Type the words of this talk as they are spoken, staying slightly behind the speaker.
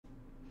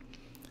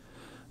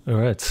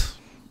Alright,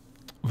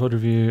 vote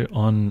review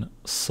on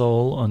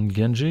Soul on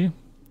Genji.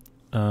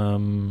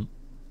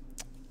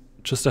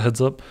 Just a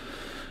heads up,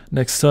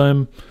 next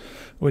time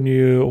when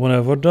you want to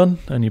have VOD done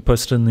and you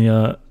post it in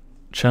the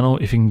channel,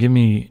 if you can give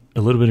me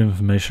a little bit of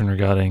information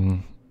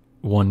regarding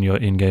your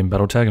in-game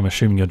battle tag. I'm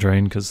assuming you're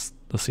Drain because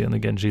they'll see in the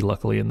Genji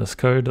luckily in this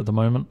code at the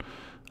moment.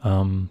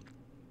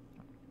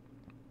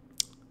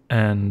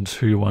 And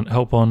who you want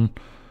help on,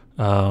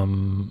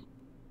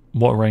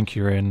 what rank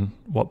you're in,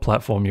 what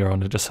platform you're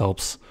on. It just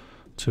helps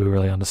to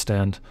really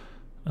understand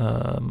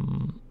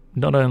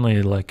not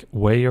only like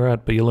where you're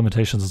at, but your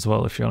limitations as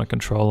well. If you're on a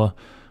controller,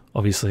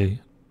 obviously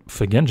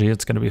for Genji,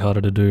 it's going to be harder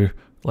to do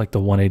like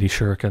the 180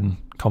 shuriken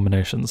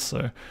combinations.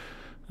 So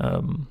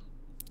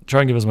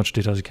try and give as much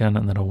detail as you can,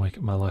 and then it'll make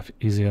my life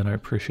easier, and I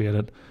appreciate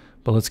it.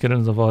 But let's get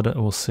into the VOD,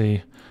 and we'll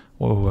see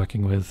what we're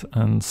working with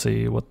and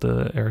see what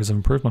the areas of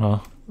improvement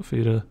are for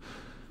you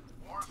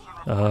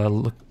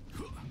to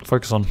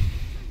focus on.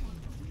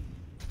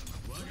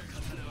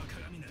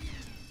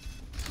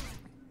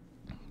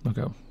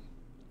 Okay.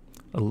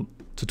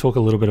 To talk a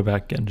little bit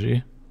about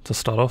Genji to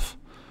start off,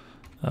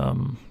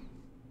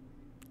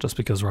 just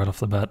because right off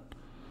the bat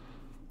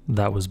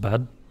that was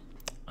bad.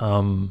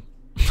 Don't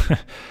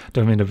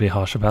mean to be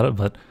harsh about it,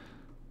 but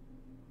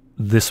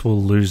this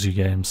will lose you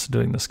games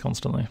doing this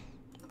constantly.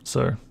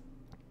 So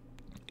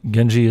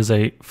Genji is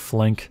a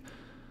flank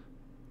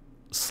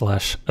 /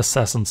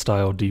 assassin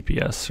style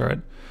DPS, right?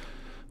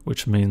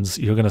 Which means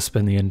you're going to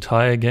spend the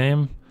entire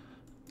game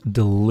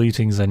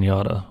deleting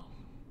Zenyatta,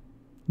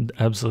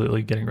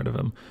 absolutely getting rid of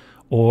him,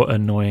 or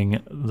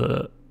annoying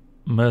the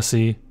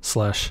Mercy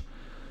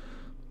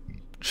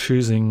 /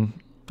 choosing,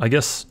 I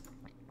guess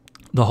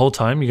the whole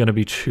time you're going to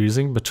be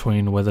choosing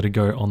between whether to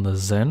go on the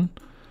Zen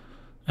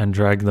and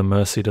drag the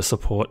Mercy to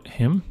support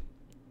him,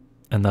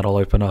 and that'll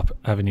open up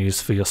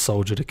avenues for your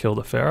soldier to kill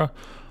the Pharah,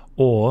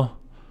 or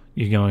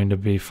you're going to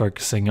be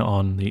focusing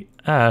on the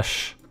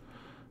Ashe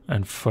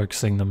and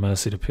focusing the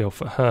Mercy to peel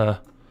for her,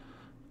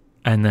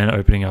 and then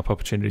opening up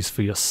opportunities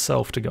for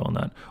yourself to go on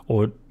that.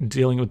 Or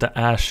dealing with the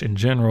Ashe in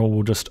general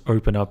will just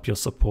open up your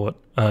support,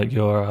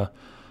 your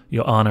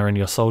Ana and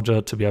your soldier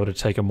to be able to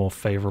take a more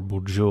favorable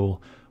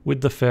duel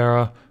with the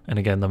Pharah, and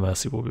again the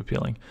Mercy will be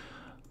peeling.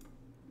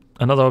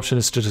 Another option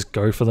is to just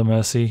go for the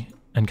Mercy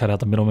and cut out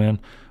the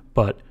middleman,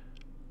 but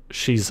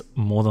she's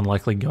more than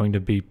likely going to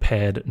be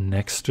paired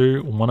next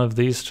to one of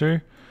these two,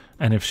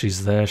 and if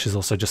she's there, she's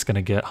also just going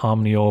to get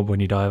Harmony Orb when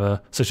you dive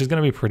her, so she's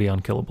going to be pretty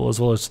unkillable, as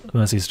well as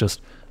Mercy's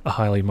just a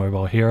highly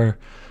mobile hero.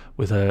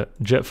 With her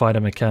jet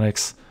fighter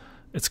mechanics,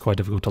 it's quite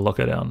difficult to lock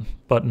her down,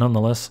 but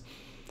nonetheless,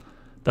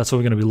 that's what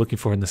we're going to be looking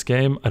for in this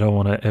game. I don't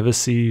want to ever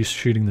see you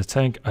shooting the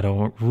tank. I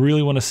don't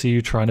really want to see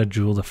you trying to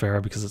duel the Pharah,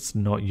 because it's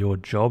not your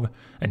job,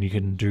 and you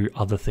can do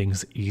other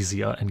things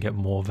easier and get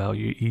more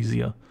value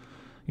easier.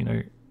 You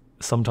know,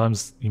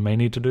 sometimes you may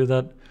need to do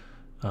that,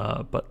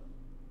 but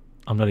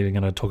I'm not even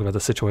going to talk about the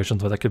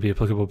situations where that could be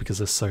applicable, because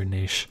they're so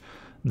niche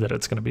that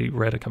it's going to be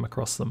rare to come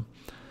across them.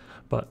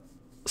 But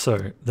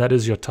so that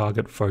is your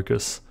target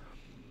focus.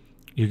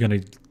 You're going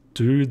to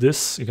do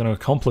this, you're going to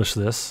accomplish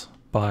this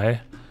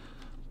by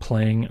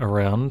playing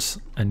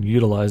around and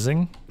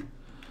utilizing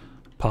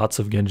parts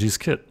of Genji's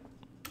kit,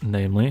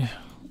 namely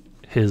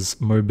his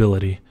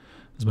mobility.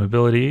 His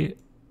mobility,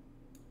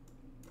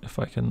 if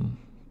I can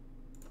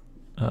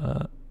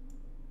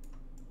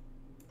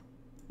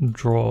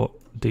draw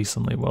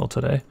decently well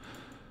today,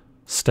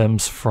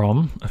 stems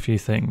from a few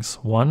things.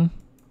 1,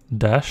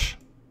 dash,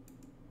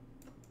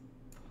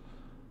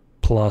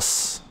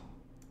 plus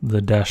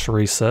the dash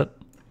reset.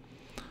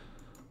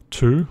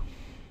 2,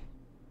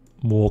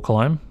 wall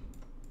climb.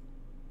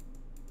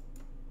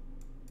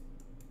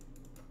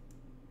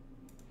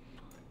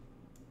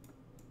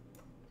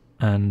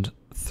 And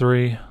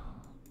 3,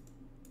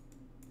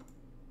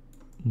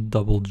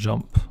 double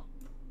jump.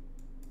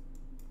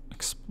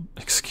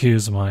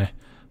 Excuse my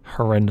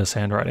horrendous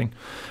handwriting.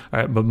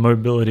 Alright, but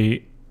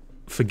mobility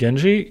for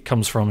Genji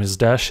comes from his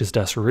dash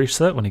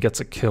reset when he gets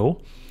a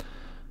kill,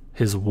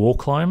 his wall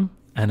climb,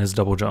 and his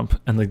double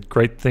jump. And the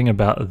great thing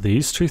about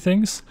these two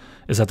things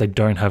is that they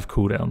don't have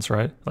cooldowns,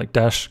 right? Like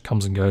dash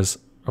comes and goes.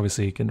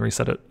 Obviously you can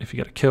reset it if you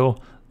get a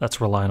kill.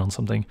 That's relying on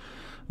something.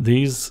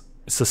 These,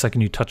 it's the second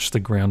you touch the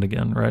ground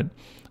again, right?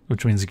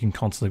 Which means you can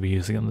constantly be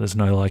using them. There's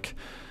no like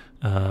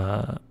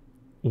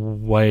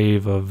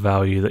wave of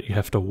value that you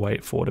have to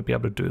wait for to be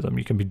able to do them.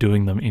 You can be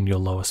doing them in your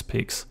lowest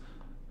peaks.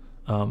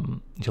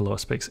 Your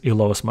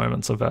lowest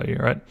moments of value,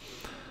 right?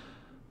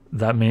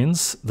 That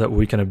means that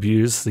we can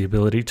abuse the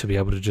ability to be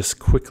able to just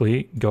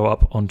quickly go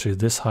up onto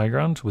this high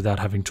ground without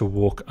having to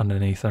walk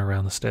underneath and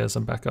around the stairs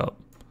and back up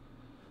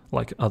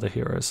like other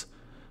heroes.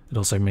 It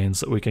also means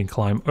that we can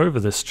climb over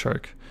this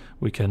choke.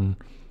 We can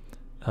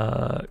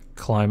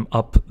climb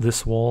up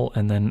this wall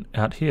and then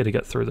out here to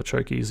get through the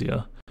choke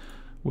easier.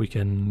 We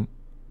can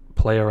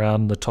play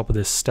around the top of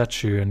this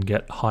statue and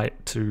get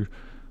height to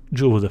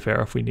duel with the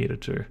Pharah if we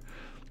needed to.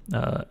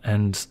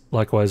 And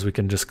likewise, we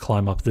can just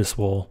climb up this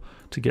wall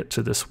to get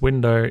to this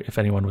window if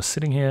anyone was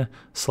sitting here,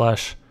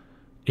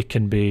 / it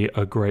can be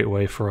a great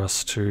way for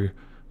us to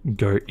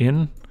go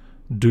in,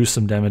 do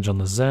some damage on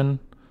the Zen,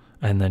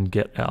 and then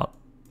get out.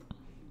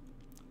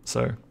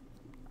 So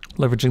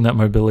leveraging that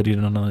mobility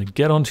to not only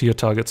get onto your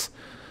targets,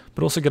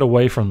 but also get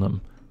away from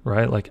them,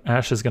 right? Like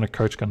Ashe is going to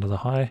coach gun to the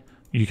high.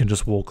 You can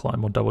just wall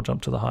climb or double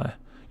jump to the high.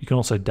 You can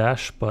also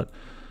dash, but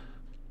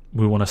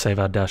we want to save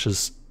our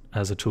dashes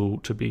as a tool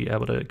to be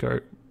able to go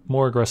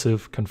more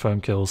aggressive,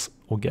 confirm kills,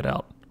 or get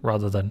out,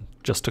 rather than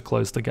just to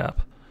close the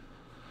gap.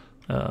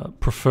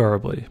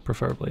 Preferably,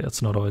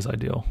 it's not always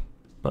ideal,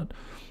 but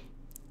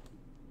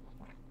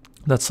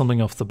that's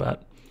something off the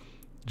bat.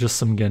 Just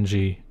some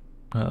Genji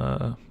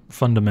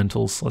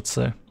fundamentals, let's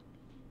say.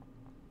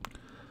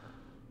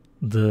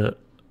 The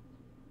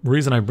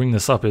reason I bring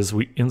this up is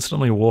we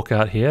instantly walk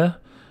out here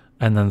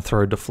and then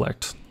throw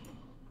deflect.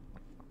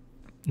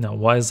 Now,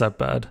 why is that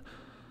bad?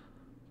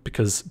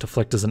 Because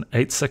deflect is an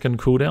 8-second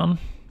cooldown,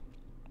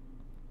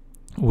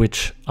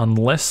 which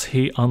unless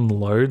he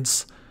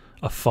unloads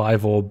a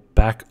 5 orb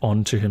back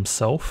onto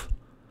himself,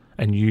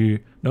 and you,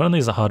 not only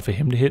is it hard for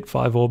him to hit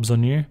 5 orbs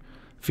on you,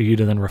 for you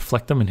to then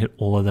reflect them and hit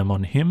all of them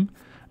on him,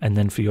 and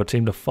then for your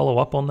team to follow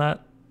up on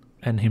that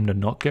and him to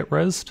not get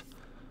rezzed,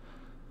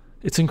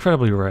 it's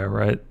incredibly rare,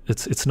 right?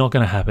 It's not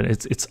going to happen.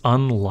 It's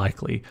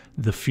unlikely.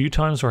 The few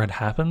times where it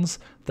happens,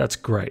 that's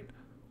great,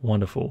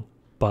 wonderful,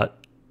 but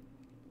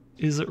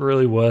is it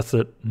really worth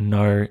it?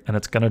 No, and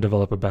it's going to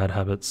develop a bad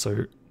habit,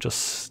 so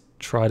just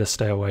try to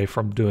stay away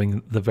from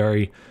doing the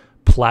very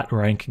plat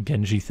rank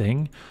Genji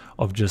thing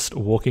of just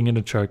walking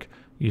into choke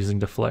using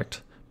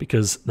deflect,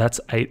 because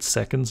that's 8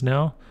 seconds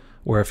now,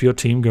 where if your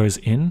team goes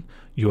in,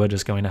 you are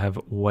just going to have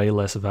way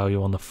less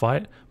value on the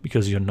fight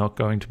because you're not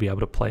going to be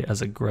able to play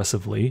as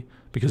aggressively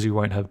because you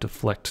won't have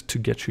deflect to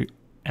get you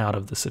out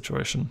of the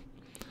situation.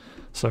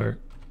 So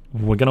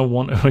we're gonna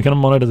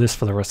monitor this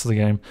for the rest of the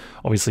game.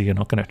 Obviously, you're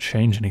not going to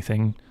change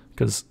anything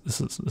because this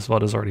is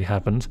what has already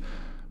happened.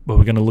 But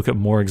we're going to look at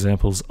more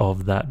examples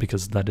of that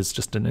because that is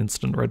just an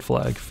instant red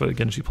flag for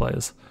Genji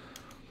players.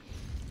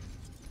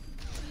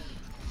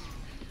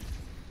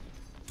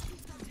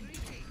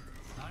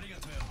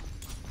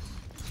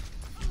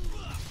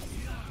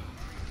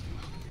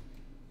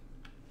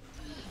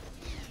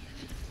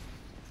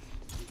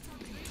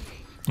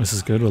 This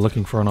is good. We're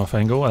looking for an off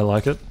angle. I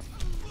like it.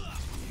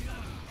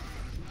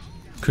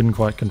 Couldn't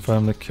quite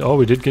confirm the kill. Oh,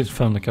 we did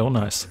confirm the kill.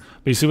 Nice.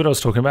 But you see what I was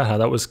talking about? How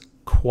that was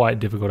quite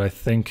difficult. I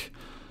think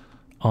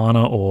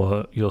Ana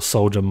or your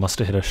soldier must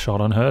have hit a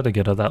shot on her to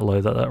get her that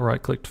low that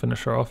right click to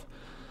finish her off.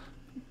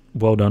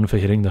 Well done for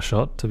hitting the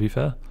shot, to be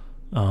fair.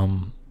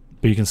 But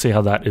you can see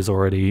how that is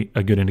already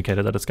a good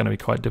indicator that it's going to be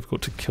quite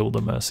difficult to kill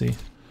the Mercy.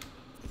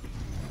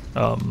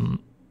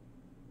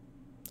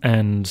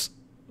 And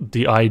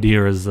the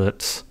idea is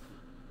that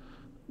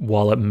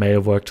while it may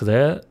have worked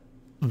there,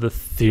 the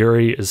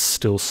theory is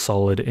still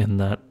solid in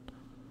that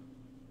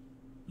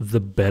the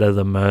better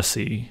the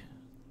Mercy,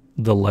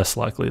 the less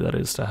likely that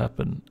is to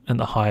happen. And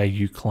the higher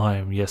you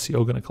climb, yes,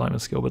 you're going to climb a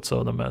skill, but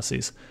so are the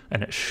Mercies.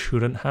 And it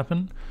shouldn't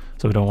happen,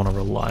 so we don't want to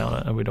rely on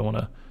it, and we don't want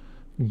to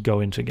go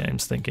into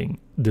games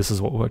thinking, this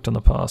is what worked in the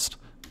past,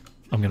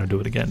 I'm going to do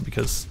it again,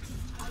 because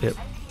it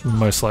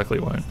most likely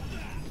won't.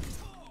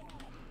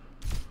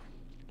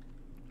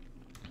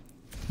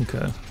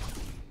 Okay.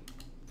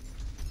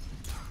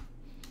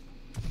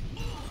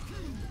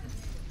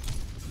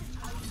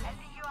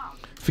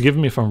 Forgive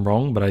me if I'm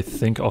wrong, but I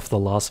think off the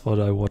last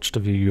VOD I watched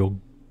of you, your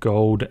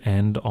gold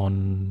and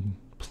on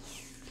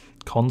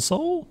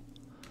console?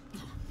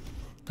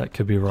 That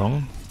could be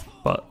wrong,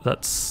 but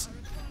that's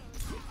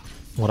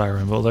what I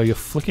remember. Although you're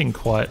flicking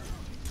quite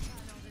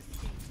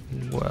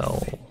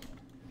well.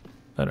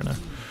 I don't know.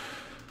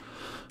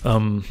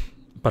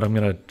 But I'm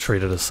going to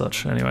treat it as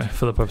such anyway,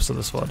 for the purpose of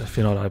this VOD. If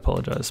you're not, I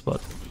apologize,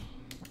 but...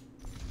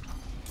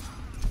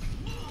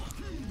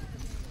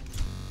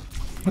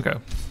 Okay.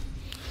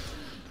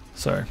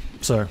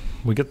 So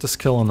we get this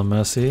kill on the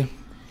Mercy,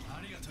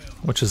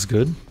 which is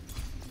good.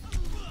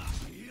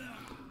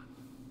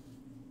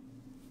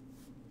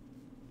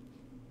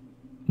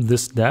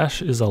 This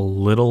dash is a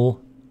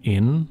little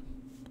in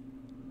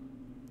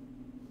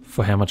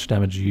for how much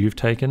damage you've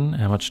taken,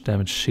 how much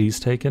damage she's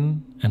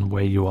taken, and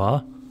where you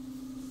are.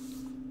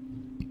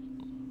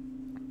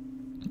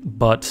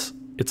 But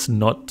it's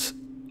not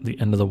the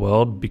end of the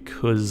world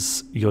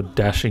because you're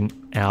dashing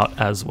out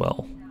as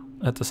well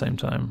at the same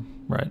time,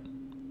 right?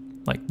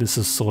 Like, this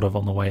is sort of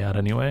on the way out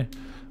anyway.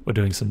 We're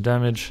doing some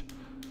damage.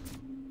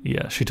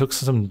 Yeah, she took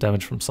some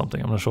damage from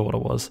something. I'm not sure what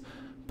it was.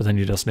 But then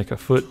you just nick her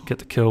foot, get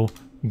the kill.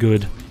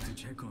 Good.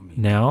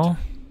 Now,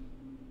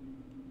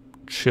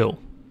 chill.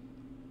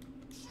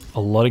 A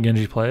lot of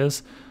Genji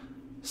players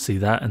see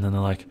that and then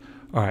they're like,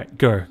 alright,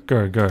 go,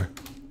 go, go.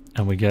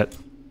 And we get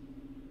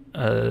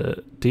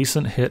a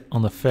decent hit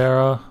on the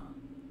Pharah,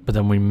 but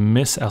then we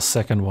miss our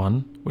second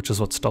one, which is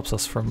what stops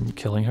us from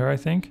killing her, I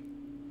think.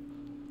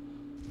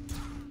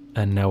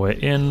 And now we're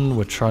in,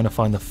 we're trying to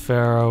find the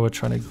Pharah, we're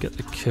trying to get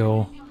the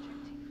kill.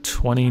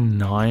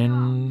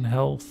 29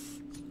 health.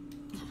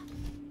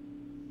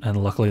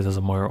 And luckily there's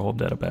a Moira Orb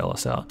there to bail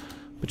us out.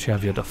 But you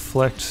have your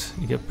deflect,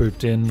 you get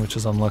booped in, which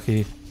is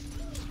unlucky.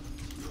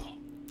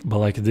 But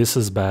like this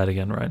is bad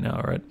again right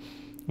now, right?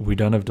 We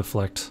don't have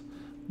deflect.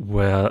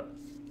 We're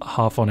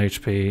half on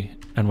HP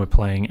and we're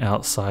playing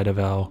outside of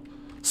our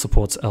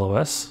support's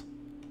LOS.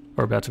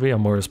 Or about to be. Our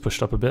Moira's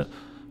pushed up a bit,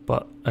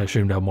 but I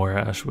assumed our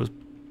Moira Ashe was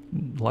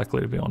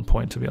likely to be on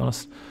point, to be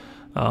honest.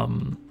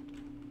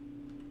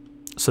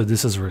 So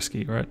this is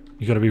risky, right?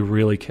 You got to be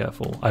really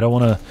careful. I don't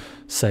want to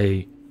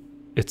say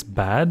it's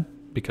bad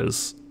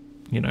because,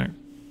 you know,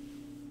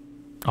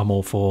 I'm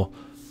all for,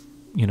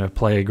 you know,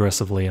 play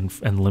aggressively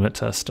and limit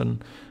test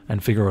and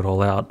figure it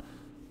all out.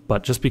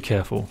 But just be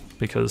careful,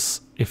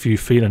 because if you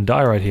feed and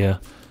die right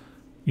here,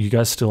 you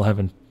guys still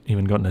haven't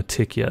even gotten a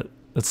tick yet.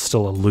 It's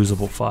still a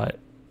losable fight.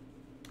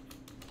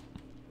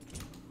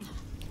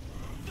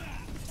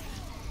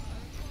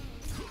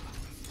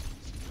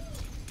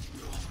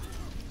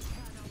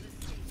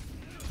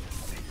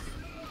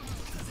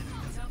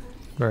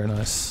 Very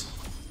nice.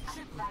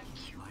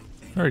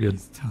 Very good.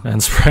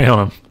 And spray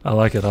on him. I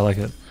like it, I like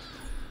it.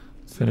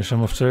 Finish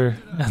him off too.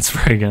 And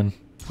spray again.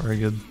 Very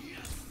good.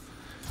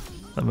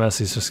 That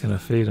Mercy's just going to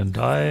feed and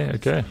die.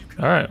 Okay.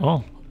 Alright,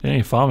 well, you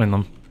ain't farming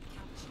them.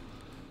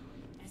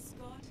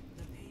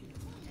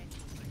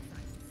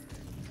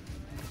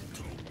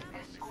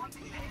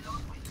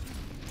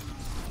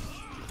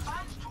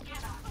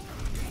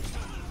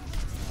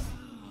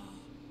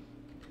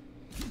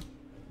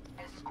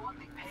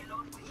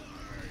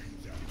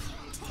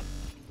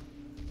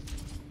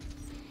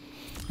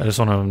 I just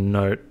want to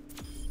note,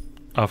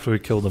 after we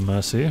kill the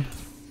Mercy,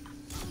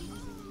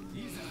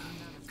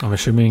 I'm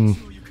assuming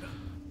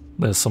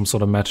there's some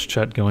sort of match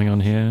chat going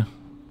on here,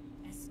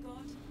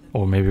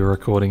 or maybe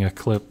recording a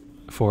clip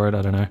for it,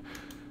 I don't know.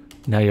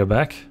 Now you're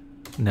back,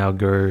 now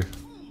go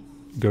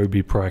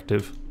be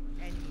proactive.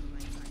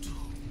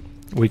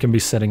 We can be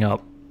setting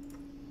up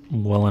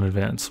well in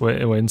advance.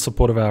 We're in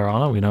support of our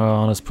Ana, we know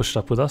our Ana's pushed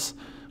up with us,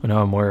 we know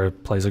our Moira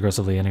plays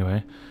aggressively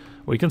anyway.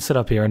 We can sit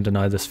up here and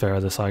deny this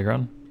Pharah this high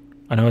ground.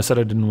 I know I said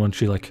I didn't want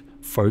you like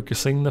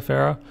focusing the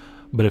Pharah,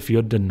 but if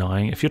you're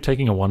denying, if you're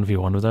taking a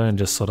 1v1 with her and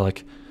just sort of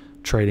like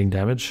trading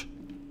damage,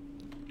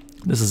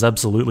 this is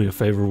absolutely a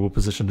favorable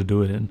position to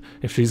do it in.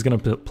 If she's going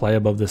to play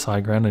above this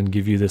high ground and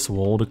give you this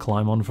wall to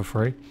climb on for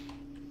free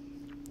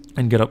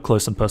and get up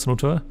close and personal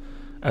to her,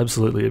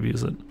 absolutely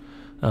abuse it.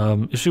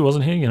 If she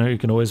wasn't here, you know, you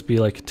can always be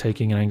like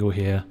taking an angle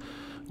here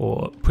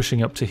or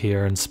pushing up to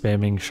here and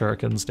spamming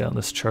shurikens down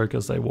this choke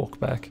as they walk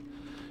back.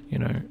 You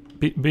know,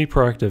 be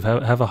proactive,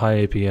 have a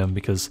high APM,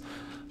 because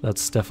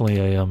that's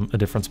definitely a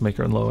difference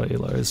maker in lower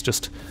elo, is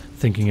just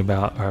thinking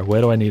about, alright,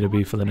 where do I need to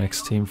be for the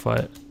next team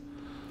fight?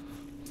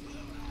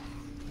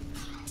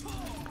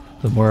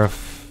 The Moira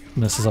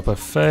messes up her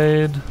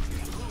fade,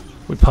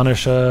 we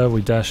punish her,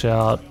 we dash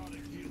out,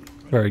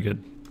 very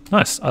good.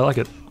 Nice, I like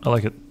it, I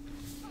like it.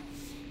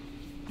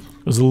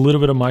 There was a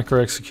little bit of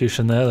micro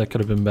execution there that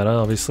could have been better,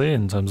 obviously,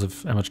 in terms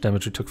of how much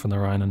damage we took from the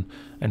Rhine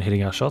and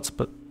hitting our shots,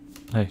 but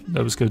hey,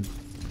 that was good.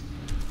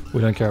 We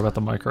don't care about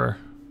the micro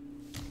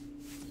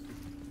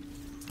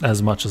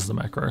as much as the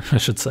macro, I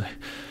should say.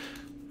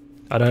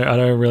 I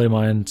don't really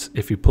mind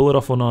if you pull it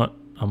off or not.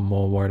 I'm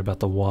more worried about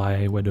the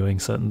why we're doing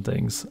certain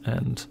things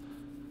and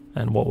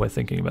what we're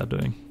thinking about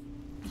doing.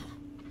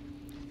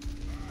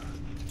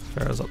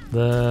 Pharah's up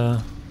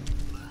there.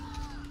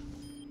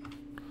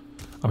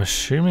 I'm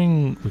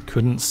assuming we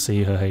couldn't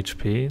see her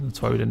HP,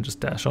 that's why we didn't just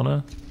dash on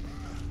her.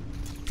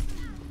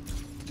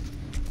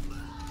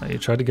 You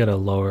tried to get her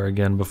lower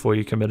again before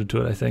you committed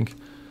to it, I think.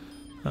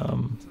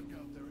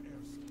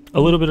 A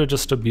little bit of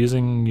just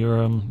abusing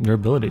your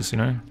abilities, you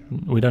know.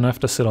 We don't have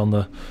to sit on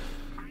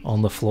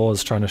the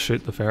floors trying to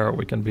shoot the Pharah.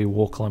 We can be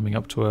wall climbing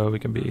up to her. We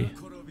can be,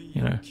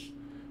 you know,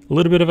 a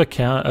little bit of a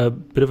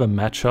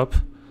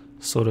matchup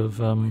sort of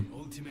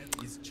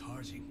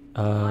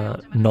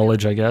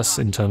knowledge, I guess,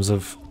 in terms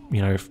of,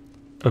 you know, if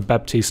a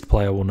Baptiste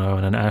player will know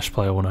and an Ashe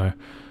player will know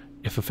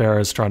if a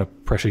Pharah is trying to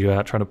pressure you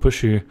out, trying to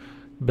push you.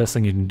 Best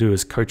thing you can do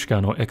is coach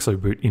gun or exo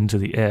boot into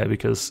the air,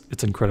 because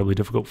it's incredibly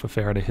difficult for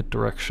Pharah to hit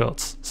direct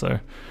shots. So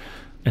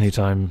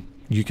anytime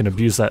you can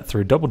abuse that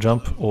through double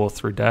jump or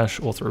through dash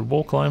or through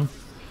wall climb,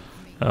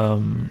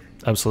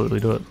 absolutely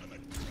do it.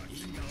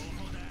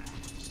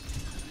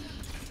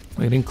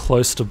 We're getting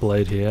close to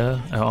Blade here.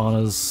 Our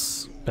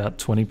Ana's about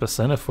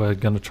 20% if we're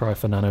going to try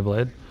for Nano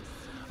Blade.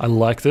 I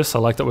like this. I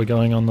like that we're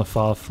going on the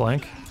far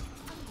flank.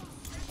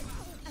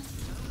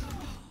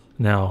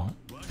 Now,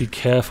 be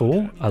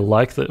careful. I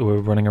like that we're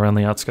running around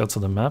the outskirts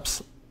of the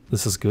maps.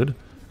 This is good.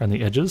 Around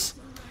the edges.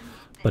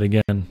 But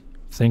again,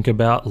 think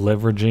about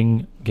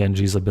leveraging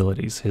Genji's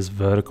abilities, his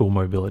vertical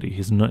mobility.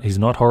 He's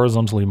not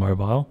horizontally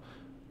mobile.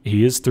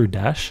 He is through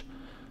dash,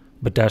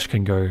 but dash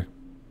can go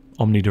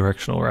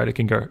omnidirectional, right? It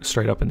can go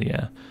straight up in the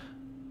air.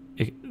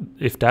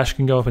 If dash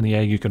can go up in the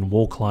air, you can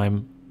wall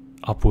climb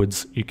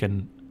upwards, you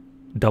can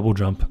double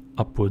jump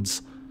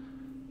upwards.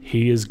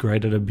 He is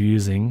great at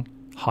abusing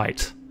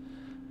height.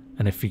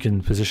 And if you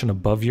can position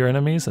above your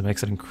enemies, it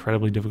makes it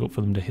incredibly difficult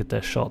for them to hit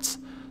their shots.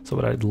 So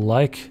what I'd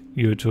like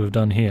you to have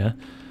done here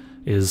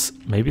is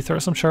maybe throw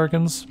some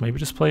shurikens, maybe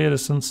just play a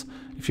distance.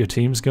 If your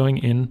team's going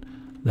in,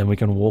 Then we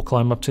can wall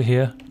climb up to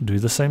here, do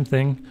the same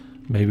thing.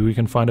 Maybe we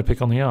can find a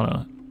pick on the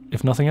Ana.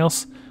 If nothing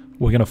else,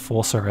 we're going to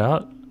force her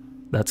out.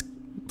 That's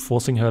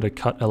forcing her to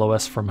cut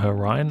LOS from her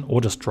Rhine,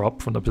 or just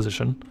drop from the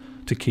position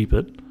to keep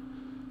it.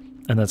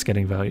 And that's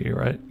getting value,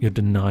 right? You're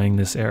denying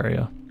this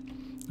area.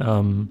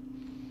 And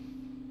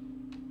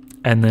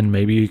then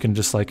maybe you can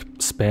just like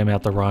spam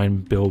out the Rhine,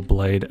 build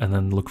blade, and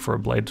then look for a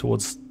blade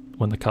towards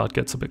when the card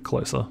gets a bit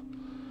closer.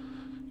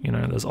 You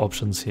know, there's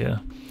options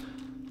here.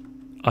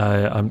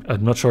 I'm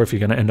not sure if you're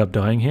going to end up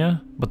dying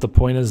here, but the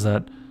point is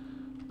that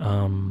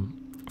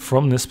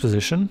from this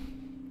position,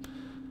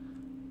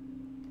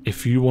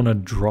 if you want to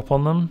drop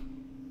on them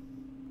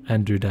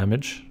and do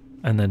damage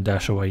and then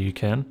dash away, you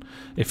can.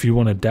 If you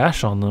want to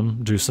dash on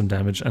them, do some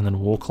damage, and then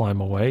wall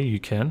climb away, you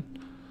can.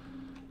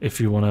 If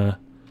you want to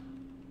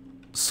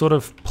sort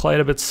of play it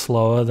a bit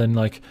slower, then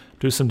like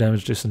do some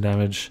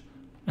damage,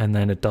 and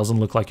then it doesn't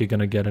look like you're going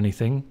to get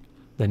anything,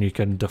 then you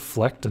can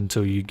deflect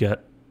until you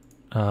get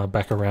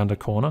back around a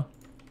corner.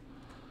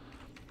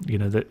 You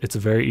know, that it's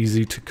very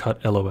easy to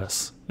cut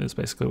LOS, is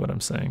basically what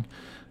I'm saying.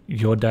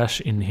 Your dash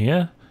in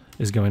here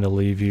is going to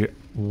leave you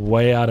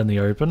way out in the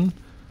open,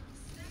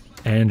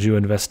 and you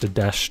invest a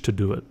dash to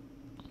do it.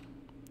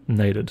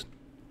 Naded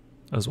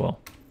as well.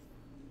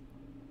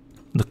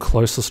 The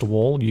closest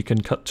wall you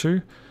can cut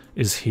to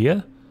is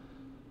here,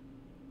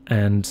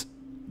 and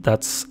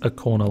that's a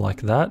corner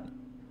like that.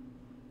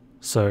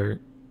 So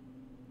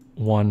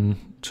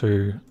 1,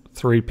 2,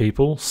 3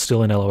 people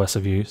still in LOS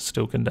of you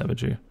still can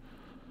damage you.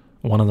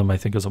 One of them I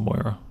think is a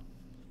Moira.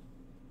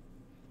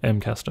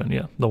 Castone,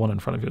 yeah, the one in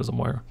front of you is a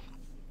Moira.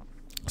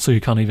 So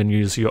you can't even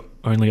use your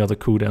only other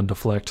cooldown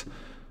deflect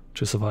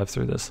to survive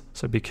through this.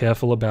 So be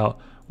careful about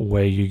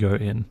where you go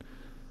in,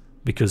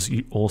 because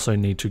you also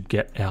need to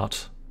get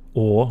out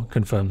or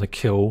confirm the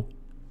kill.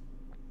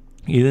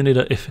 You either need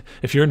to,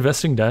 if you're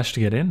investing dash to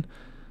get in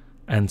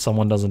and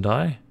someone doesn't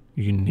die,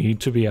 you need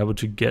to be able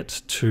to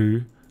get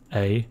to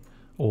A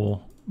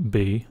or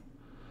B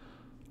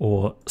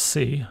or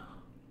C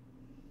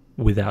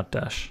without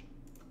dash,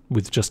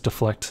 with just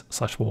deflect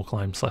 / wall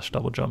climb /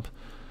 double jump.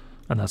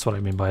 And that's what I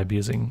mean by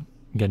abusing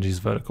Genji's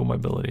vertical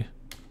mobility.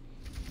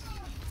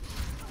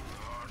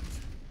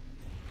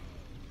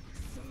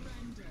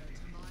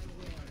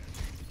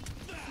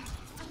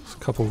 There's a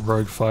couple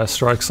rogue fire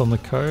strikes on the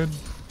code.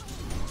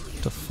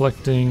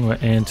 Deflecting, we're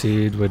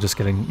antied, we're just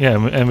getting, yeah,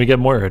 and we get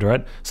Moira'd,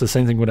 right? So the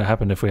same thing would have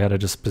happened if we had it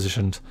just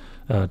positioned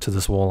to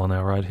this wall on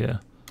our right here.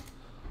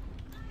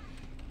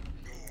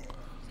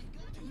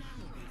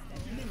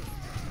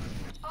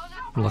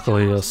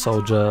 Luckily a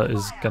soldier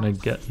is gonna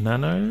get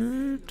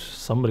nanoed.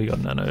 Somebody got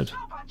nanoed.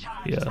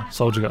 Yeah,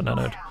 soldier got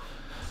nanoed.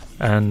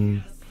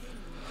 And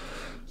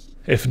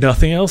if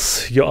nothing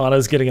else, your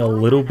Ana's getting a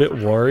little bit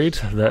worried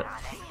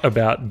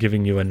about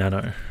giving you a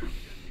nano.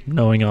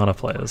 Knowing Ana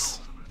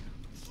players.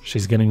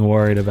 She's getting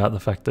worried about the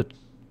fact that,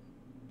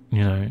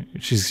 you know,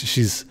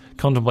 she's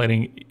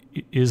contemplating,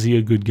 is he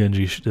a good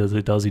Genji?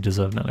 Does he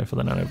deserve nano for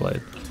the nano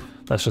blade?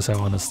 That's just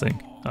how Ana's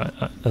think.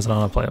 As an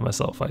Ana player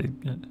myself, I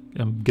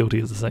am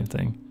guilty of the same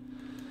thing.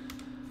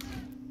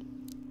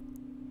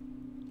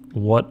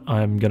 What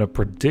I'm going to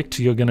predict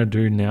you're going to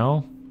do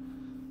now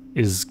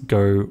is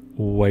go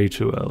way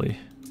too early.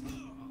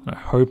 I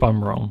hope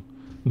I'm wrong.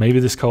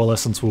 Maybe this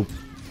coalescence will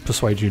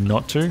persuade you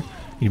not to.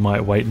 You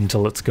might wait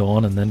until it's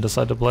gone and then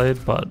decide to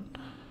blade, but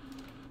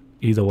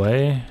either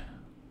way,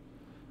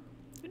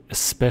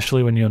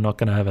 especially when you're not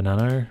going to have a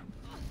nano,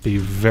 be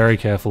very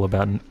careful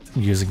about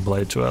using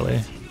blade too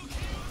early.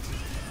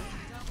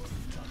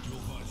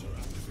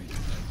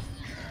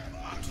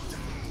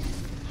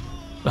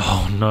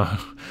 Oh no,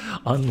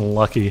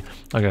 unlucky.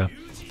 Okay.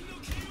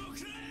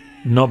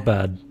 Not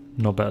bad,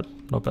 not bad,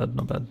 not bad,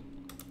 not bad.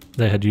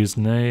 They had used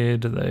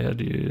nade, they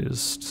had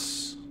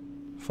used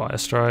fire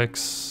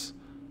strikes.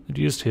 They'd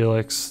used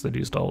Helix, they'd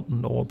used ult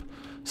and orb.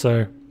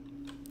 So,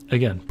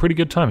 again, pretty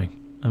good timing.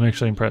 I'm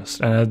actually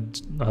impressed.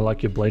 And I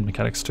like your blade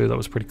mechanics too, that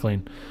was pretty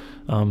clean.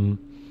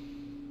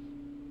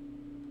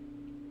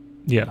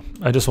 Yeah,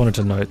 I just wanted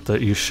to note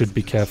that you should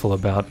be careful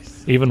about,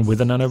 even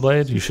with a nano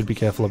blade, you should be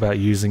careful about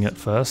using it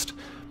first,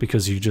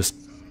 because you just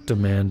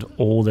demand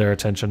all their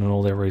attention and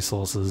all their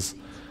resources,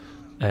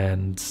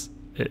 and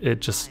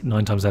it just,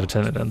 9 times out of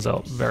 10, it ends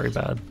out very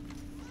bad.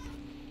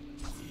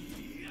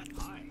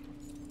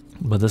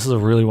 But this is a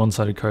really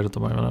one-sided code at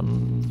the moment.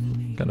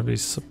 I'm gonna be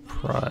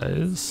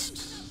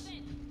surprised.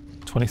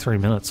 23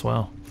 minutes,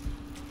 wow.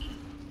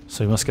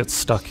 So you must get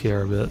stuck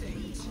here a bit.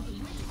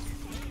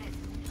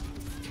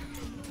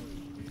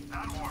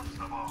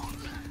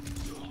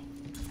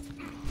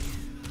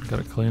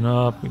 Gotta clean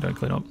up, we don't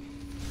clean up.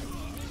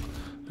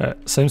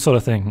 Alright, same sort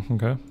of thing,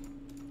 okay.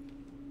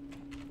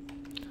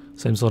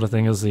 Same sort of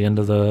thing as the end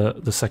of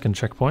the second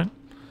checkpoint.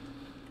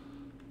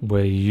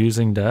 We're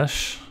using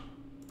dash.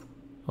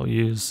 I'll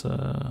use,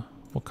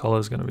 what color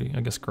is going to be?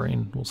 I guess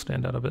green will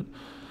stand out a bit.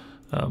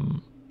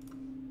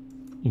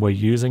 We're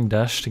using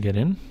dash to get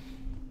in.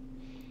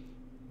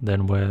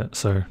 Then we're,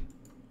 so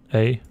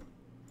A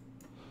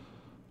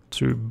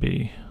to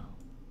B.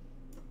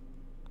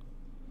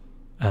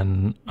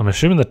 And I'm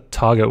assuming the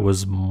target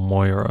was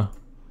Moira,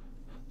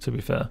 to be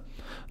fair.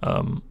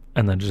 And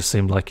then it just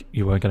seemed like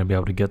you weren't going to be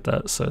able to get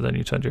that, so then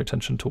you turned your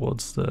attention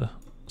towards the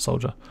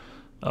soldier.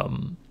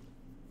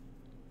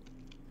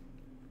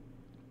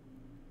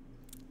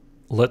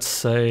 Let's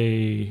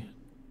say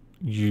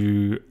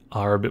you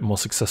are a bit more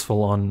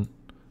successful on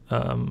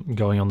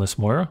going on this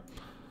Moira.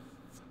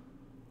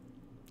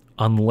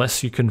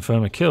 Unless you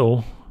confirm a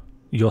kill,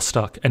 you're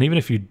stuck. And even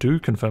if you do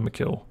confirm a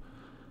kill,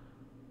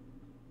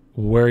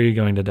 where are you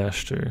going to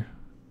dash to?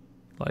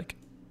 Like,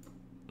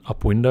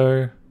 up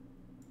window,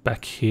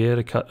 back here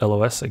to cut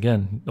LOS?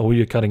 Again, all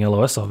you're cutting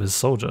LOS of is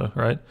soldier,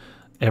 right?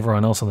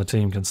 Everyone else on the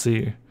team can see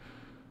you.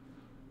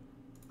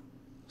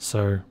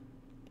 So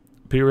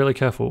be really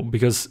careful,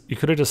 because you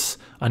could have just...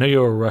 I know you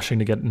were rushing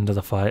to get into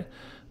the fight,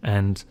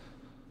 and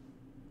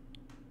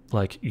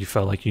like you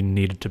felt like you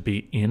needed to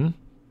be in.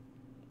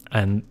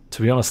 And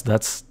to be honest,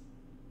 that's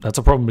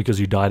a problem, because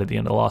you died at the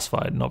end of the last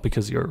fight, not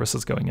because your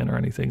Orissa's going in or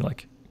anything.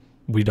 Like,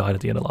 we died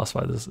at the end of the last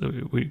fight.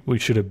 We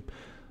should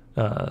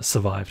have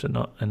survived and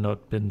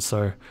not been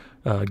so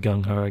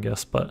gung-ho, I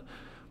guess. But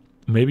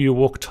maybe you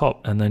walk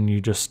top and then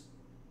you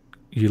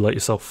let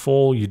yourself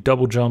fall, you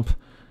double jump,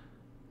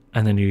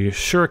 and then you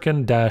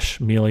shuriken, dash,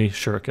 melee,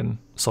 shuriken.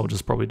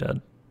 Soldier's probably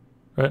dead,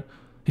 right?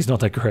 He's not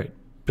that great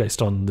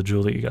based on the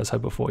duel that you guys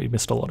had before. You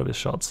missed a lot of his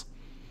shots.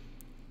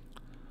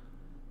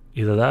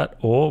 Either that,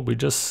 or we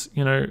just,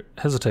 you know,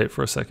 hesitate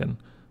for a second.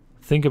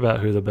 Think about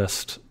who the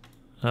best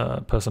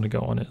person to go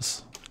on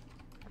is.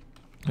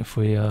 If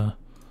we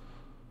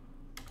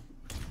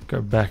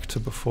go back to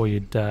before you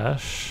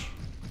dash.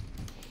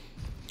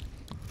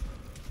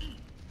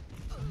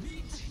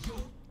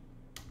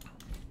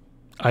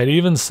 I'd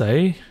even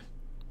say,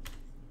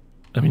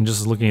 I mean,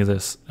 just looking at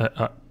this,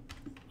 I'm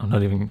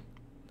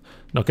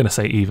not going to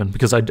say even,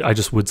 because I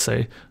just would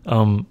say,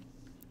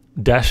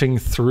 dashing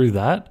through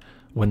that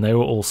when they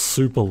were all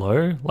super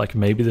low, like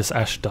maybe this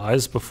Ashe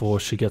dies before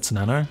she gets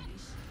nano.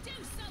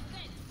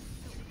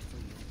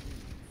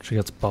 She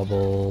gets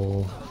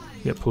bubble,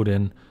 get put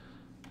in.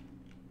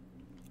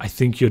 I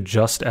think you're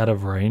just out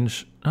of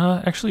range.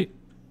 Actually,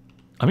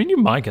 I mean, you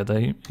might get there.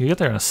 You get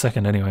there in a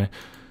second anyway.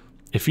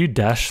 If you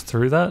dash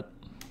through that,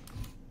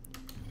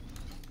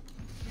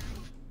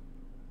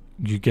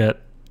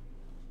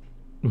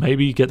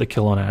 maybe you get the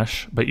kill on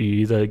Ashe, but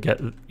you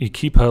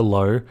keep her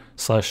low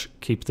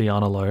 / keep the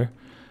Ana low,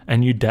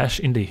 and you dash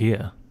into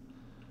here,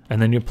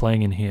 and then you're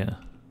playing in here.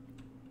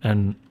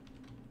 And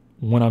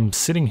when I'm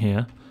sitting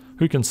here,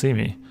 who can see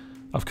me?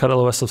 I've cut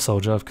LOS of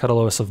Soldier, I've cut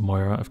LOS of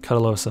Moira, I've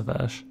cut LOS of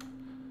Ashe.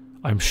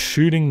 I'm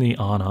shooting the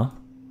Ana,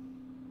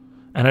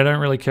 and I don't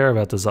really care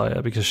about the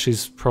Xayah because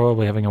she's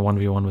probably having a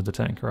 1v1 with the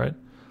tank, right?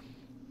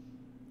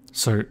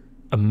 So,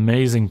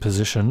 amazing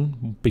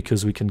position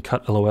because we can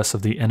cut LOS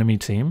of the enemy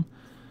team,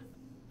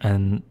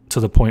 and to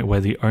the point where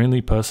the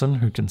only person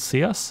who can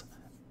see us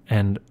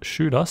and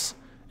shoot us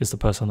is the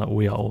person that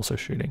we are also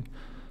shooting.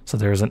 So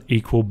there is an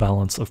equal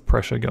balance of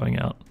pressure going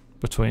out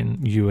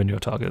between you and your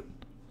target.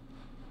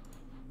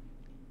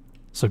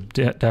 So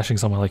dashing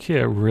somewhere like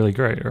here, really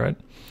great, right?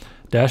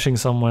 Dashing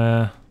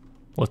somewhere,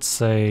 let's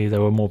say they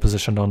were more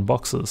positioned on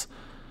boxes.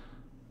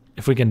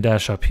 If we can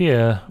dash up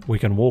here, we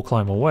can wall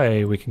climb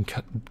away, we can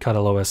cut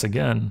LOS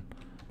again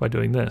by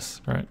doing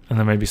this, right? And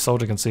then maybe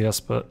Soldier can see us,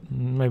 but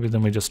maybe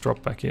then we just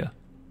drop back here.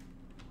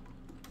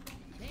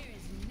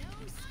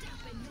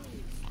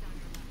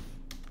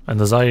 And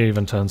the Xayah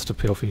even turns to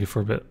peel for you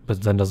for a bit,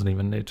 but then doesn't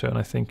even need to, and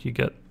I think you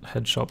get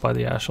headshot by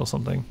the Ashe or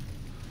something.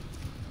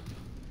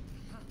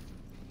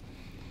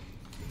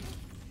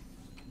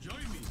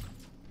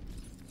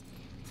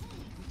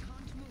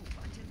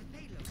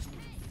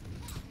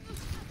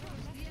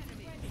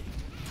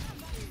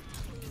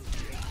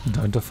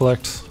 Don't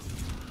deflect.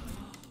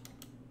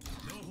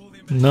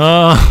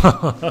 No!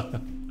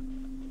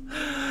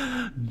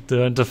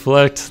 Don't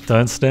deflect.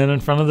 Don't stand in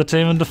front of the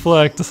team and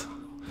deflect.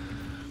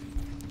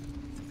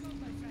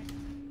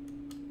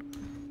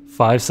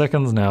 5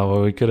 seconds now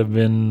where we could have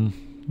been,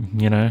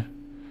 you know,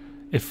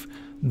 if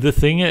the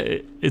thing,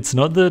 it's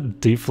not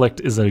that deflect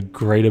is a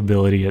great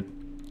ability at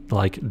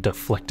like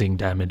deflecting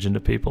damage into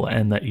people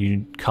and that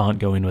you can't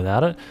go in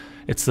without it.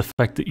 It's the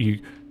fact that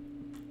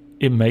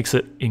it makes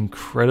it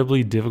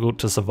incredibly difficult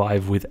to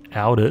survive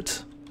without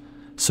it.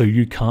 So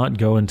you can't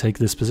go and take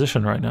this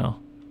position right now.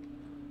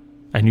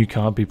 And you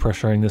can't be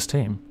pressuring this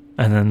team.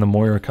 And then the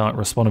Moira can't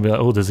respond and be like,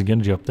 oh, there's a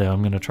Genji up there,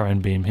 I'm going to try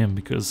and beam him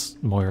because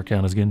Moira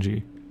counters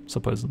Genji,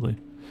 supposedly.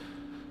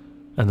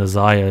 And the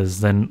Xayah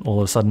is then all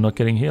of a sudden not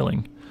getting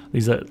healing.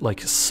 These are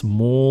like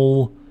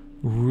small,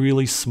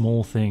 really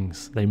small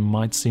things. They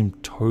might seem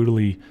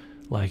totally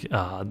like,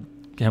 how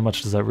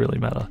much does that really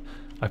matter?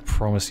 I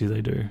promise you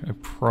they do. I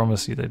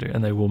promise you they do.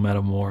 And they will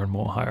matter more and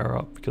more higher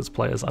up because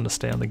players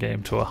understand the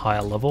game to a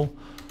higher level.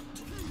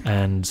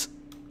 And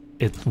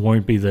it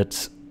won't be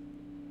that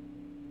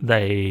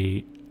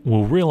they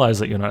will realize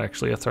that you're not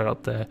actually a threat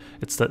up there.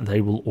 It's that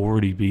they will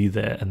already be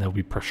there and they'll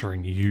be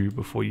pressuring you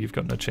before you've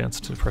gotten a chance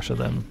to pressure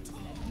them.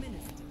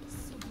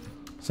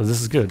 So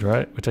this is good,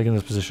 right? We're taking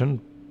this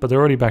position. but they're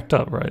already backed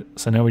up, right?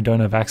 So now we don't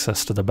have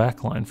access to the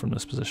back line from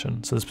this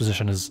position. So this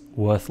position is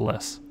worth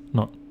less,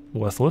 not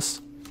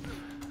worthless.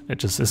 It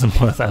just isn't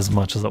worth as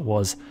much as it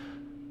was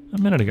a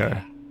minute ago.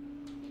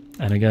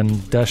 And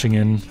again, dashing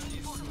in,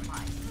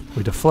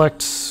 we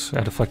deflect,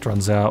 our deflect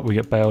runs out, we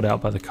get bailed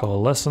out by the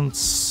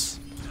coalescence.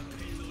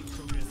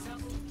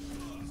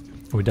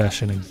 We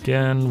dash in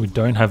again, we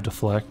don't have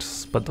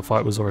deflect, but the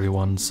fight was already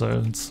won,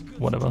 so it's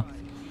whatever.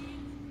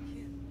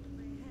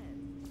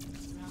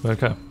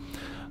 Okay,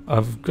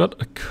 I've got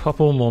a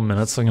couple more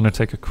minutes, so I'm going to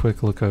take a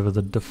quick look over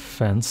the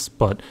defense,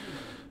 but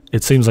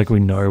it seems like we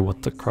know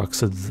what the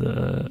crux of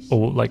the,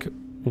 or like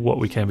what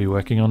we can be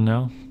working on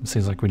now. It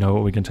seems like we know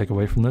what we can take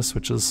away from this,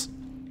 which is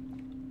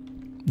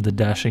the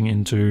dashing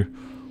into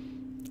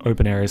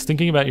open areas,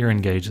 thinking about your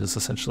engages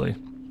essentially.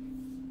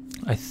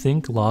 I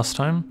think last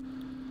time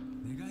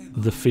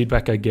the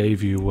feedback I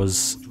gave you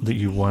was that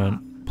you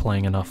weren't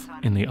playing enough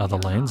in the other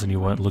lanes and you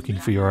weren't looking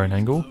for your own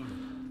angle.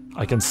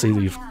 I can see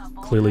that you've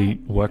clearly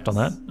worked on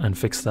that and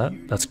fixed that.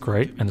 That's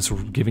great, and it's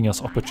giving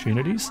us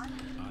opportunities.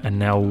 And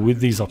now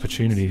with these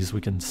opportunities, we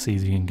can see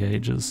the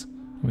engages.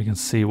 We can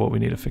see what we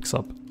need to fix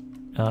up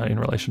in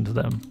relation to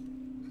them.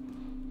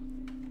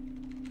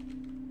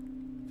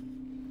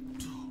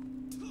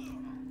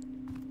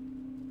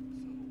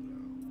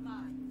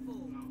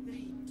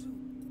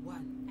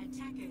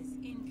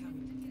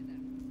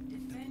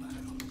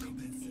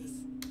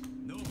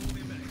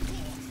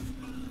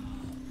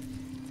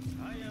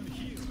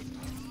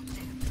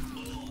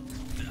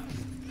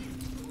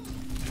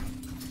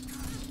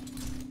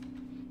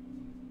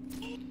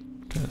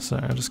 Okay, so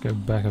I'll just go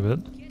back a bit.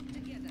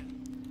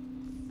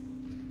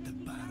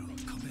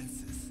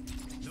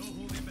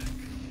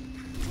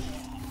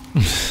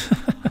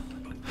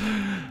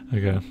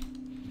 Okay.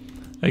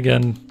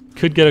 Again,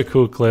 could get a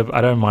cool clip.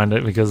 I don't mind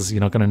it because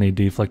you're not going to need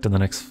deflect in the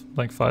next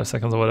like 5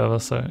 seconds or whatever,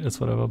 so it's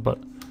whatever, but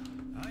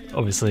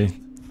obviously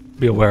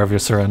be aware of your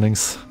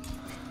surroundings.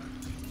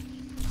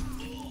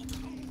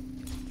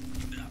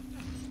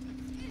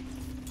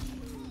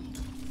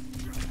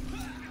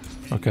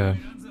 Okay.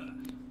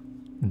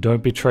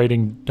 Don't be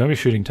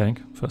shooting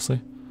tank,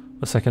 firstly.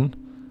 The second,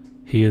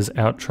 he is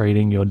out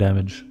trading your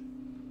damage,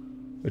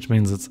 which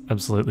means it's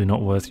absolutely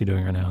not worth you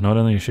doing right now. Not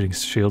only are you shooting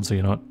shield, so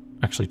you're not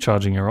actually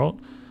charging your ult,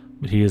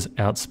 but he is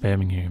out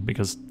spamming you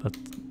because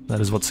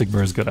that is what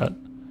Sigma is good at.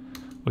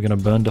 We're going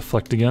to burn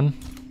deflect again,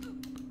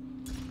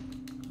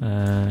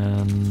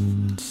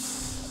 and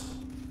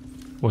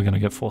we're going to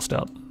get forced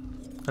out.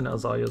 And now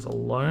Zarya's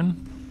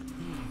alone.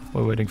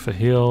 We're waiting for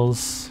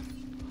heals.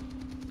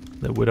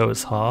 The Widow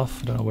is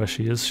half. I don't know where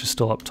she is. She's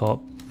still up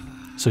top.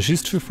 So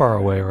she's too far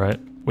away, right?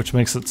 Which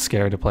makes it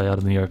scary to play out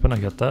in the open. I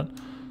get that.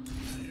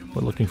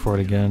 We're looking for it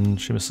again.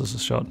 She misses a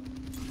shot.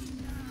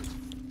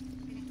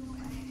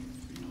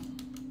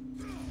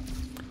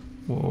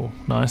 Whoa,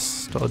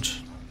 nice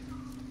dodge.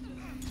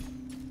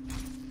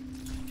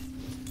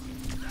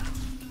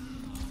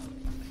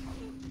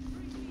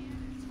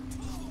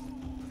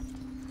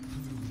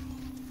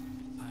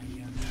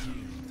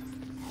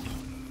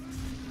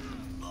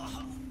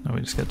 Now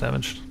we just get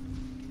damaged.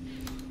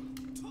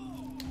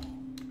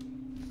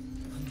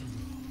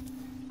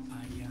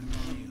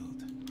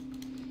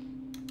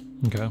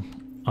 Okay,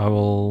 I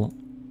will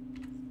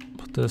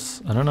put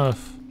this, I don't know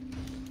if,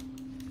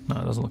 no,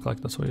 it doesn't look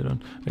like that's what you're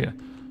doing. Okay.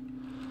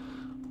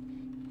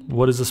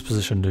 What does this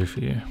position do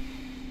for you?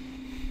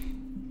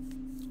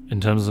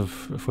 In terms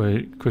of, if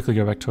we quickly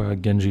go back to our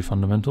Genji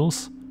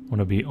fundamentals, want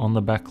to be on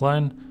the back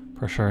line,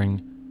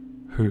 pressuring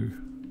who?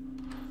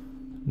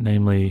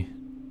 Namely,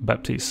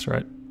 Baptiste,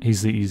 right?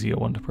 He's the easier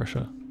one to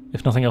pressure.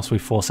 If nothing else, we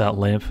force out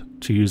Lamp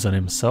to use on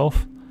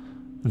himself,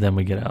 then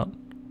we get out,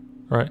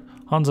 right?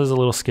 Hanzo's a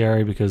little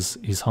scary because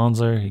he's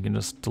Hanzo, he can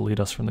just delete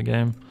us from the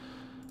game.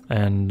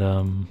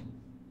 And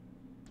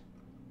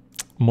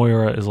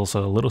Moira is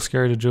also a little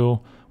scary to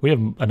duel. We have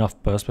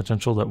enough burst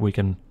potential that we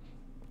can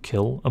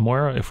kill a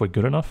Moira if we're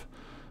good enough.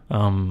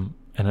 And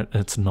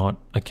it's not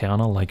a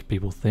counter like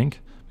people think,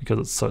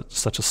 because it's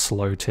such a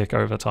slow tick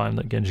over time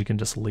that Genji can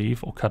just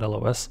leave or cut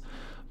LOS.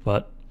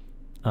 But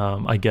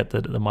I get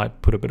that it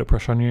might put a bit of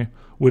pressure on you.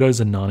 Widow's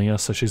in Narnia,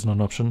 so she's not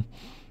an option.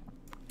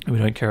 We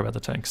don't care about the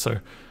tank, so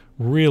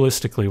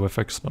realistically we're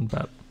focused on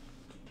Bap.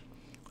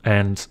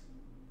 And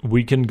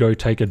we can go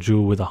take a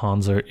duel with a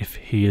Hanzo if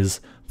he is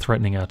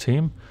threatening our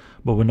team,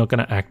 but we're not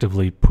going to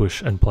actively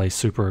push and play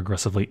super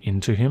aggressively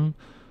into him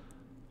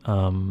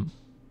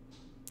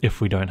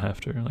if we don't have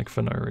to, like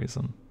for no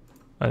reason.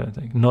 I don't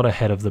think. Not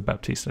ahead of the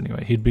Baptiste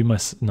anyway. He'd be my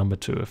number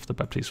 2 if the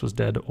Baptiste was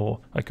dead or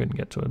I couldn't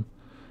get to him.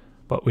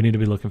 But we need to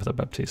be looking for the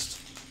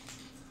Baptiste.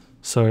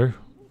 So,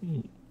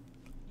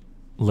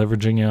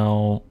 leveraging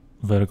our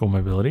vertical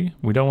mobility.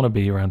 We don't want to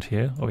be around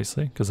here,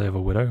 obviously, because they have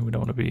a Widow. We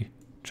don't want to be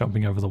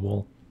jumping over the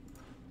wall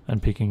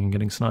and peeking and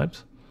getting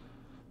sniped,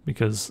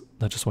 because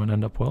that just won't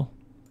end up well.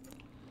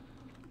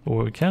 But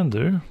what we can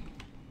do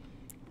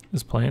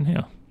is play in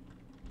here.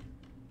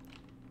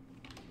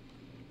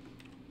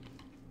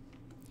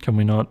 Can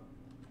we not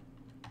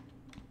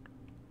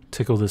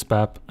tickle this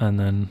BAP and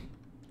then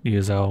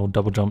use our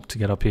double jump to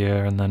get up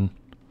here and then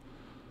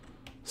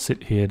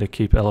sit here to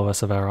keep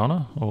LOS of our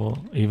honor, or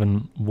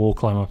even wall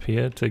climb up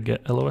here to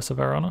get LOS of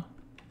our honor.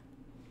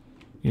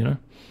 You know,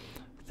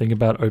 think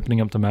about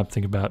opening up the map,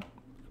 think about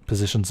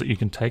positions that you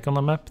can take on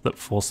the map that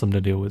force them to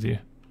deal with you.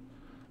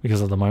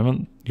 Because at the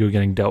moment, you're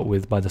getting dealt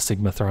with by the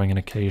Sigma throwing an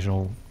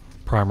occasional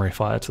primary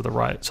fire to the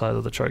right side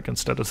of the choke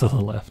instead of to the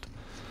left.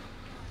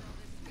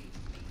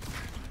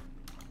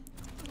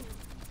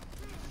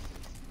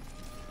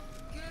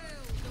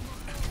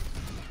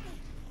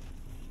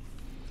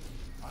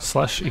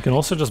 Slash, you can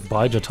also just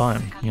bide your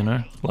time, you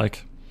know?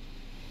 Like,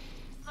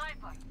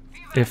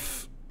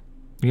 if,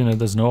 you know,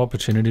 there's no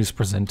opportunities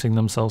presenting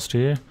themselves to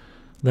you,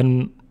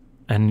 then,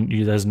 and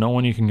there's no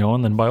one you can go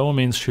on, then by all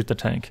means shoot the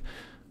tank.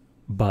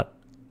 But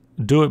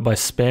do it by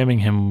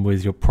spamming him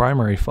with your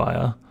primary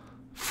fire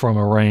from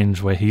a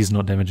range where he's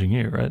not damaging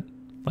you, right?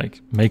 Like,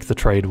 make the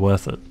trade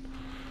worth it.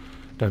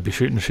 Don't be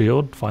shooting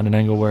shield, find an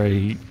angle where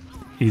he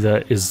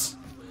either is,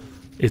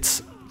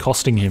 it's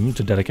costing him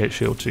to dedicate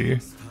shield to you,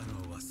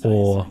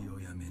 or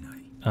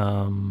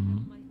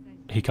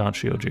he can't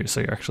shield you, so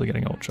you're actually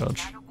getting ult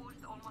charge.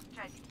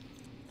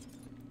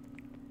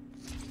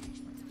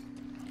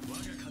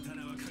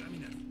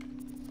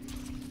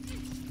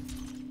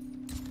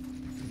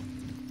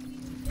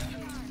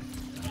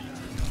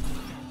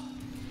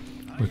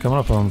 We're coming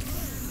up on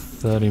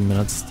 30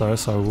 minutes though,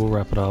 so we'll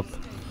wrap it up.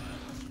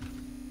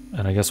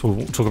 And I guess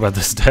we'll talk about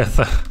this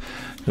death,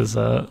 because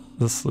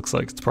this looks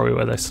like it's probably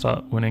where they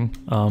start winning.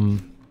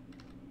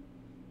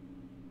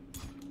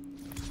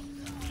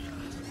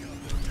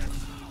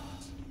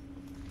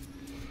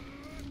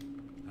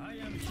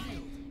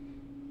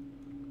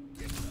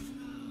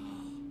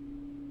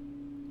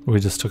 We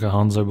just took a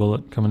Hanzo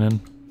bullet coming in.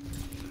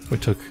 We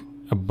took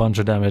a bunch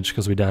of damage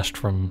because we dashed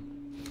from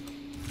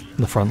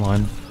the front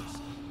line.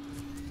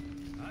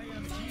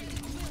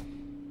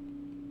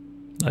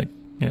 Like,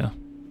 yeah,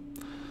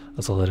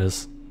 that's all it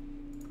is.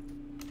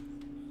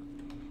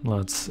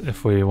 Let's,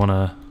 if we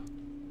wanna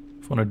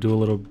do a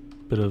little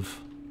bit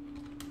of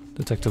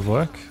detective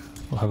work,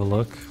 we'll have a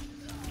look.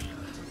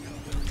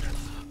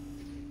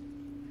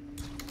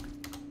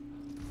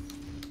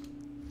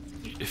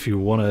 If you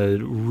want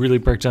to really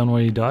break down why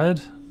you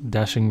died,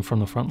 dashing from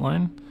the front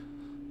line,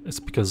 it's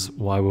because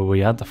why were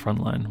we at the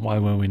front line? Why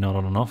were we not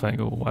on an off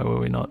angle? Why were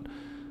we not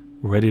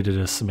ready to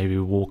just maybe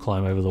wall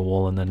climb over the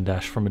wall and then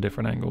dash from a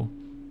different angle?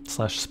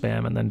 Slash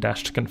spam and then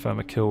dash to confirm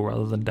a kill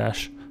rather than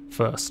dash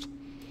first.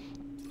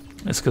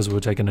 It's because we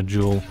were taking a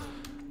duel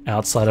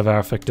outside of our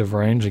effective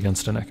range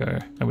against an echo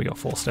and we got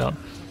forced out.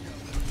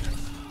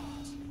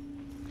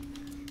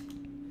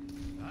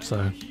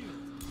 So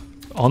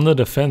on the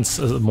defense,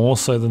 more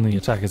so than the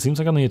attack. It seems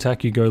like on the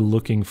attack you go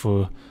looking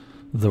for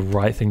the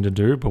right thing to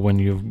do, but when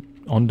you're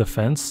on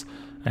defense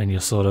and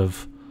you're sort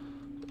of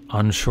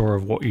unsure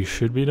of what you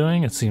should be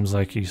doing, it seems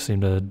like you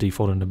seem to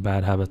default into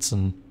bad habits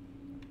and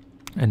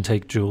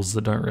take duels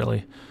that don't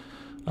really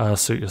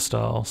suit your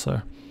style.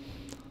 So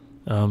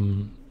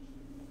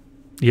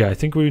yeah, I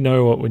think we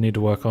know what we need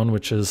to work on,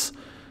 which is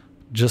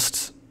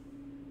just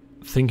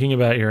thinking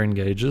about your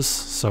engages.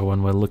 So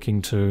when we're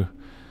looking to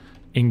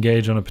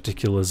engage on a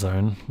particular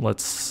zone,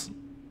 let's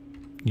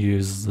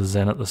use the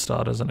Zen at the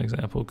start as an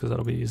example because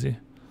that'll be easy.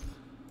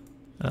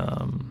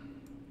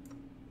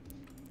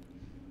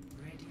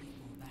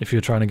 If you're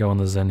trying to go on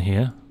the Zen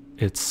here,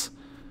 it's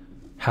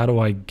how do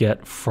I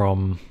get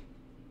from,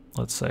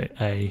 let's say,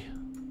 A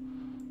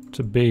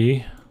to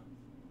B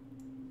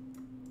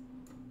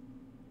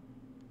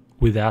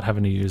without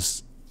having to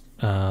use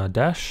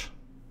dash?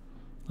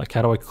 Like,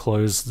 how do I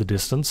close the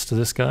distance to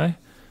this guy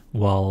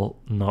while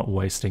not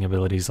wasting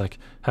abilities, like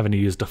having to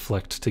use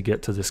deflect to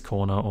get to this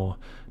corner or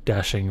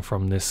dashing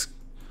from this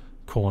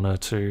corner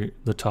to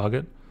the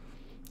target?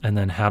 And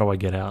then how do I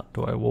get out?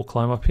 Do I wall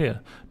climb up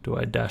here? Do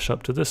I dash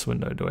up to this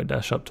window? Do I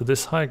dash up to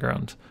this high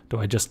ground? Do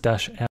I just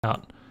dash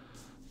out?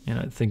 You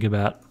know, think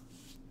about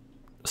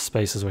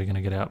spaces where you're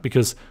going to get out,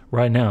 because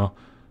right now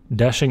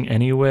dashing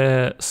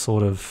anywhere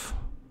sort of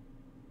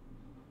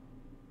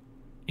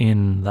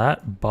in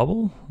that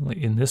bubble, like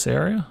in this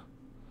area,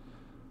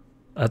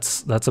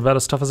 that's about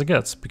as tough as it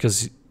gets,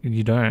 because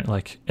you don't,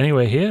 like,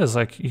 anywhere here is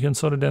like you can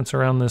sort of dance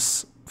around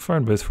this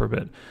phone booth for a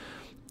bit.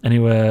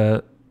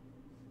 Anywhere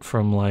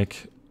from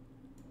like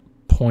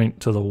point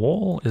to the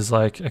wall is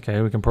like,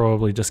 okay, we can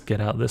probably just get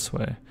out this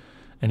way.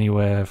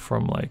 Anywhere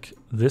from like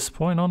this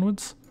point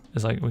onwards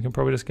is like, we can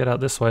probably just get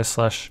out this way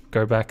slash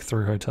go back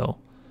through hotel.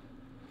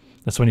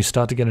 That's when you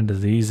start to get into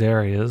these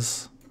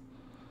areas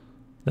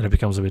that it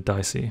becomes a bit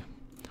dicey.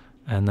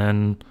 And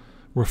then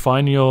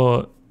refine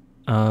your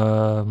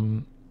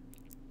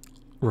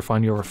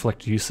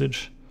reflect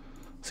usage.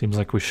 Seems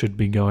like we should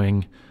be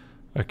going,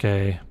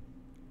 okay,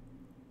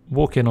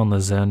 walk in on the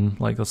Zen,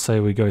 like let's say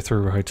we go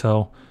through a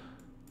hotel,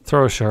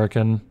 throw a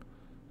shuriken,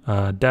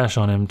 dash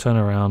on him, turn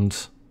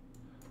around,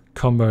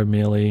 combo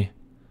melee,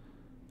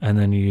 and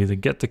then you either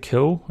get the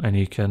kill and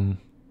you can,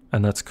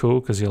 and that's cool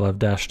because you'll have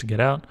dash to get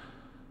out,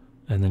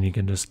 and then you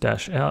can just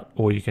dash out,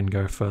 or you can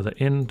go further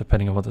in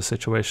depending on what the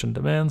situation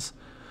demands.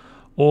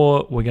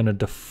 Or we're going to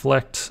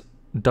deflect,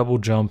 double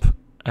jump,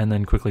 and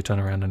then quickly turn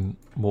around and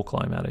wall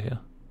climb out of here.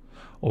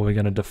 Or we're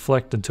going to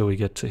deflect until we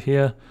get to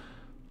here,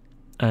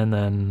 and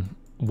then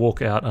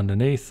walk out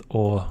underneath,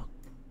 or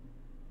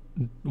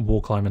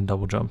wall climb and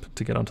double jump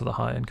to get onto the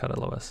high and cut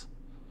LOS.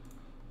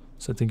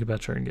 So think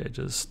about your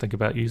engages, think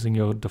about using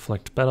your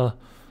deflect better,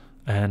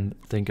 and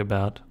think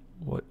about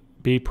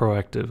be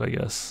proactive, I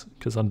guess,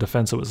 because on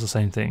defense it was the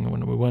same thing.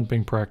 When we weren't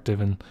being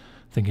proactive and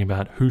thinking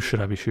about who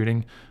should I be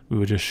shooting, we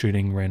were just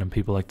shooting random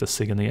people like the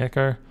Sig and the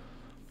Echo,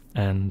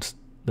 and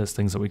there's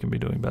things that we can be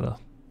doing better,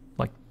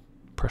 like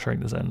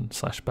pressuring the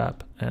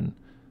Zen/BAP and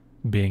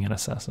being an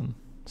assassin.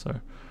 So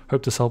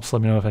hope this helps.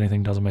 Let me know if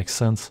anything doesn't make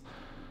sense,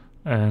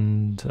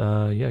 and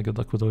yeah, good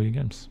luck with all your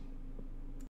games.